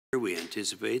We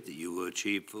anticipate that you will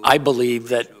achieve full. I believe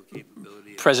that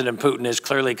President Putin has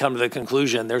clearly come to the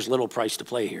conclusion there's little price to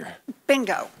play here.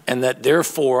 Bingo. And that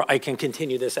therefore I can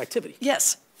continue this activity.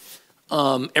 Yes.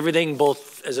 Everything,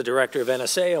 both as a director of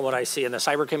NSA and what I see in the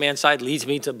Cyber Command side, leads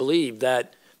me to believe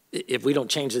that if we don't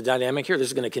change the dynamic here, this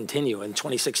is going to continue. And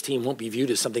 2016 won't be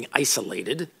viewed as something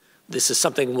isolated. This is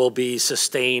something will be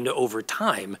sustained over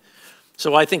time.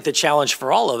 So I think the challenge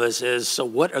for all of us is, so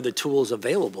what are the tools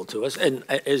available to us? And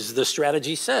as the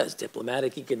strategy says,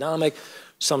 diplomatic, economic,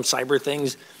 some cyber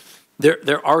things,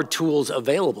 there are tools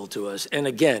available to us. And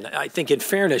again, I think in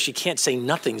fairness, you can't say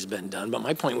nothing's been done, but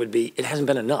my point would be it hasn't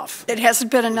been enough. It hasn't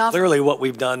been enough. Clearly what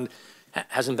we've done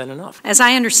hasn't been enough. As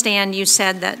I understand, you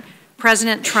said that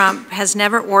President Trump has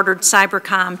never ordered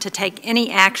Cybercom to take any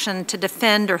action to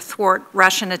defend or thwart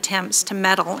Russian attempts to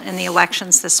meddle in the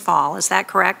elections this fall. Is that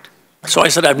correct? So I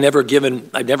said I've never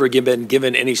been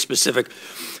given any specific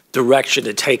direction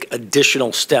to take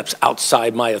additional steps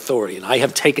outside my authority, and I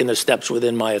have taken the steps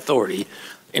within my authority,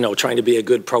 trying to be a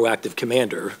good proactive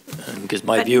commander, because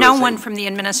my view is no one from the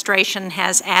administration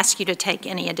has asked you to take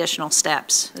any additional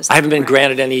steps. I haven't been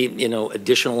granted any,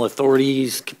 additional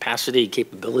authorities, capacity,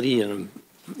 capability, and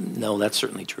no, that's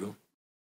certainly true.